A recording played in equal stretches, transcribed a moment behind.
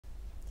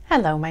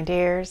Hello, my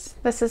dears.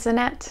 This is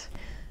Annette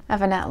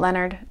of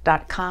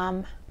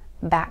AnnetteLeonard.com,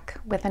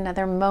 back with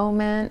another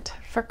moment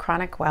for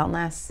chronic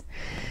wellness.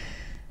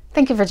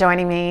 Thank you for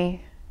joining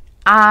me.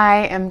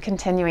 I am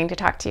continuing to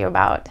talk to you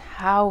about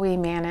how we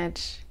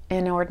manage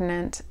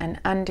inordinate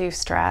and undue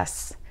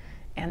stress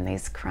and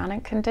these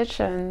chronic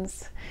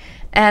conditions.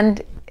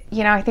 And,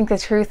 I think the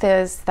truth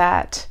is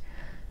that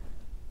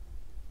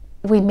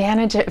we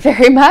manage it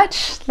very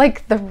much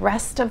like the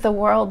rest of the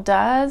world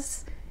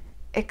does,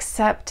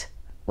 except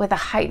with a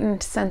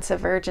heightened sense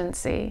of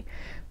urgency,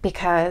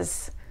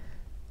 because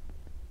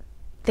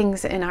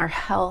things in our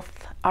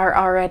health are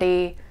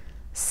already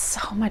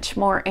so much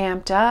more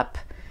amped up,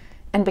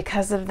 and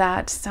because of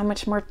that, so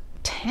much more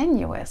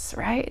tenuous,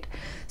 right?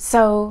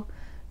 So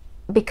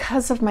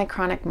because of my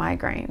chronic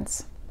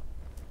migraines,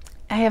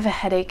 I have a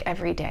headache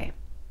every day.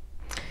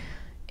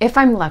 If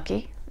I'm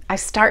lucky, I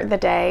start the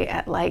day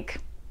at like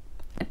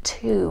a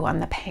 2 on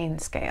the pain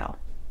scale,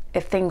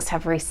 if things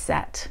have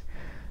reset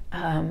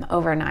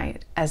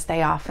overnight, as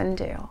they often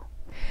do.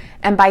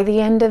 And by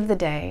the end of the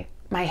day,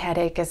 my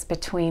headache is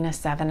between a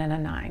 7 and a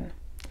 9.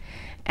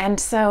 And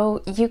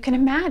so you can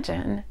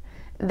imagine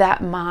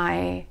that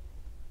my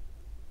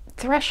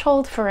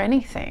threshold for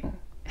anything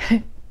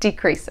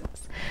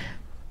decreases.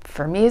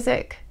 For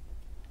music,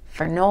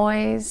 for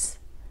noise,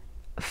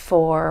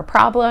 for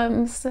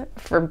problems,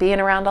 for being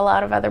around a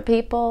lot of other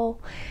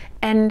people.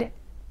 And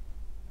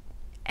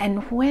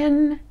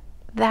when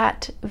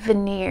that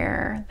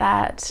veneer,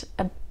 that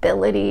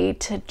ability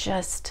to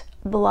just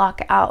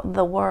block out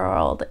the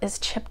world is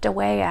chipped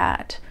away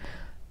at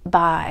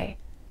by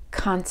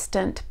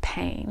constant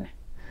pain,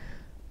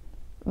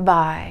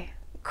 by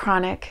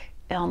chronic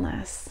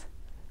illness,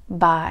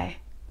 by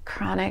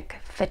chronic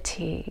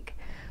fatigue,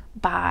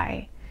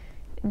 by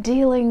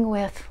dealing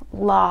with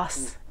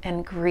loss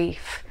and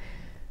grief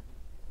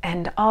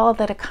and all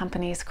that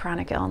accompanies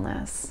chronic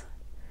illness.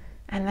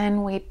 And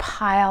then we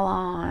pile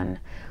on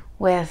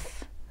with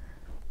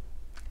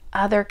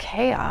other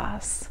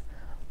chaos.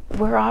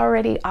 We're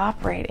already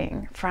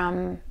operating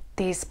from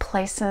these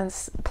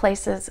places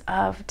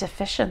of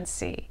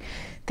deficiency,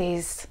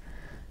 these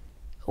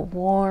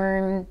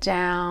worn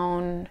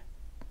down,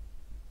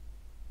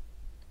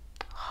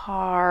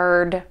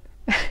 hard,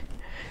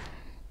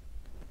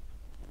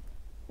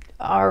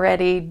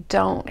 already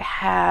don't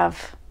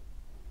have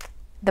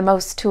the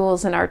most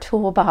tools in our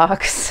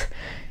toolbox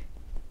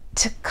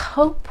to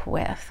cope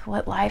with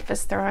what life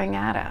is throwing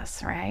at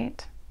us,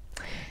 right?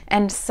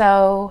 And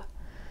so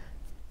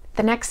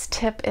the next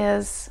tip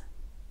is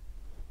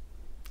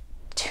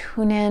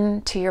tune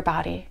in to your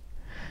body.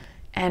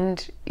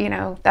 And,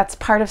 that's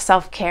part of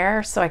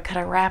self-care, so I could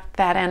have wrapped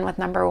that in with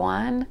number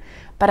 1,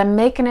 but I'm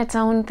making its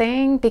own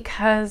thing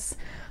because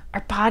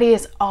our body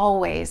is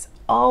always,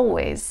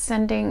 always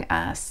sending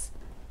us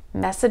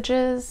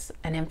messages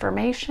and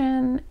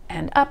information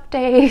and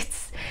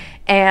updates,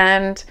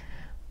 and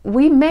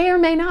we may or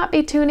may not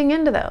be tuning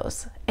into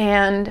those.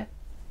 And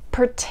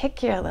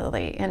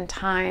particularly in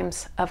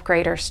times of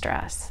greater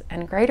stress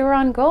and greater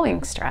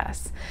ongoing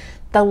stress,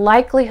 the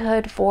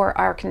likelihood for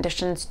our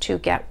conditions to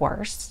get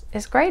worse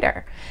is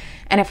greater.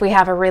 And if we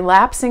have a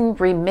relapsing,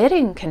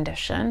 remitting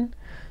condition,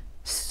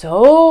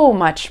 so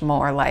much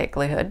more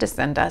likelihood to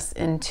send us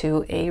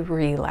into a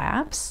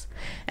relapse.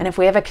 And if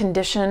we have a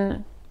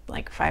condition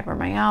like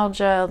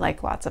fibromyalgia,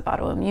 like lots of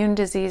autoimmune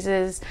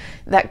diseases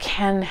that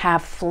can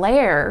have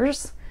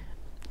flares,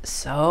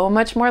 so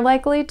much more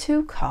likely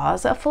to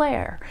cause a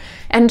flare.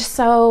 And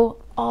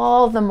so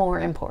all the more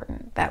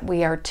important that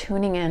we are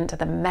tuning into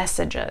the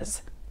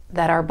messages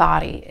that our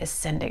body is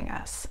sending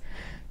us.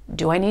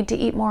 Do I need to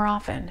eat more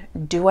often?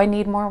 Do I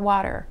need more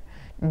water?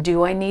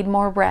 Do I need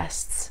more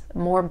rests,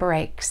 more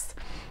breaks?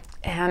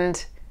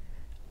 And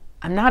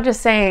I'm not just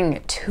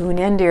saying tune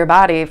into your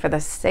body for the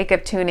sake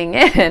of tuning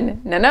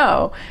in.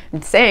 No.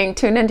 I'm saying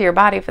tune into your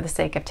body for the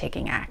sake of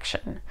taking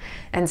action.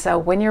 And so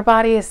when your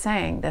body is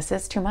saying this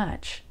is too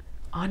much,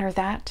 honor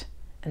that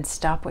and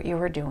stop what you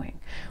are doing.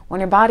 When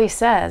your body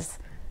says,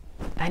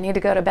 I need to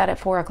go to bed at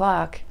 4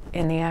 o'clock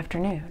in the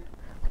afternoon,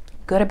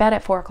 go to bed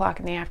at 4 o'clock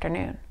in the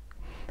afternoon.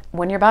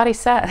 When your body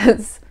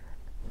says,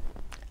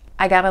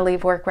 I gotta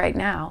leave work right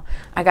now,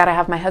 I gotta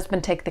have my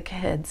husband take the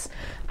kids,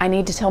 I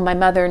need to tell my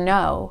mother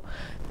no,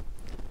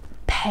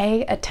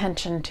 pay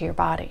attention to your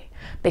body.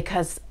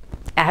 Because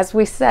as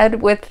we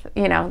said with,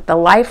 the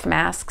life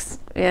masks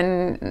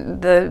in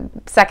the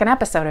second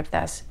episode of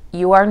this,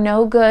 you are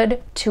no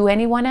good to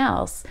anyone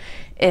else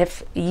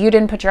if you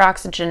didn't put your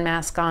oxygen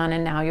mask on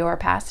and now you are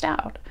passed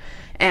out.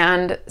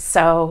 And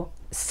so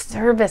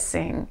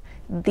servicing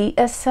the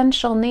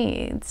essential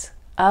needs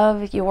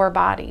of your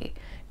body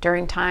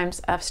during times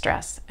of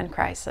stress and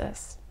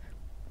crisis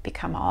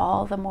become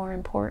all the more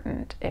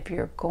important if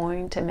you're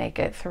going to make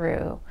it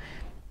through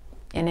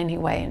in any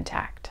way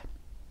intact.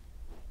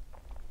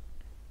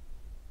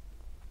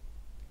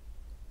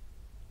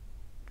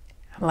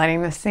 I'm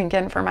letting this sink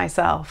in for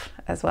myself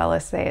as well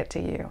as say it to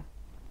you.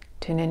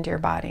 Tune into your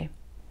body.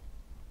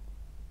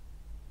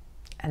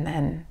 And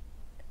then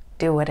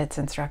do what it's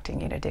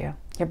instructing you to do.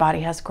 Your body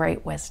has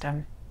great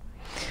wisdom.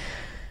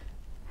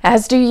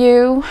 As do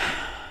you.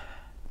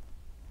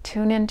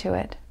 Tune into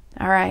it.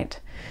 All right.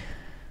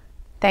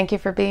 Thank you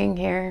for being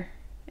here.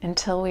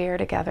 Until we are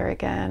together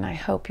again, I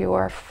hope you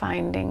are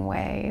finding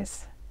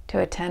ways to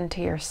attend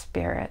to your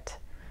spirit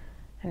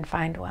and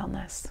find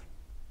wellness.